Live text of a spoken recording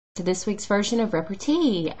To this week's version of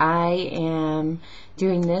repartee. I am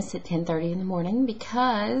doing this at 10:30 in the morning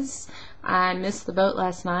because I missed the boat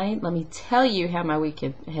last night. Let me tell you how my week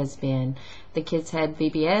has been. The kids had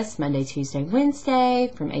VBS Monday, Tuesday,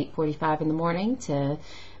 Wednesday from 8:45 in the morning to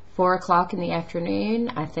 4 o'clock in the afternoon.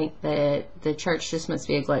 I think that the church just must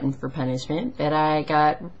be a glutton for punishment, but I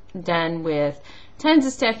got done with tons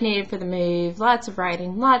of stuff needed for the move, lots of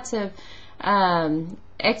writing, lots of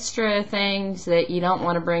extra things that you don't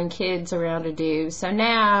want to bring kids around to do. So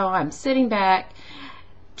now I'm sitting back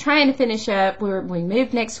trying to finish up. We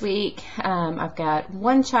move next week. I've got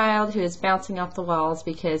one child who is bouncing off the walls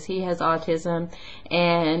because he has autism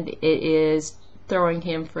and it is throwing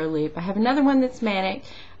him for a loop. I have another one that's manic,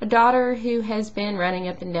 a daughter who has been running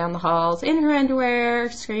up and down the halls in her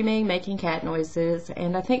underwear, screaming, making cat noises,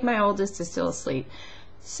 and I think my oldest is still asleep.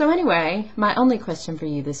 So anyway, my only question for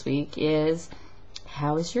you this week is,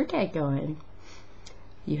 how is your day going?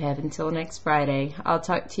 You have until next Friday. I'll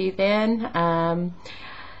talk to you then.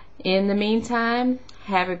 In the meantime,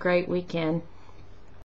 have a great weekend.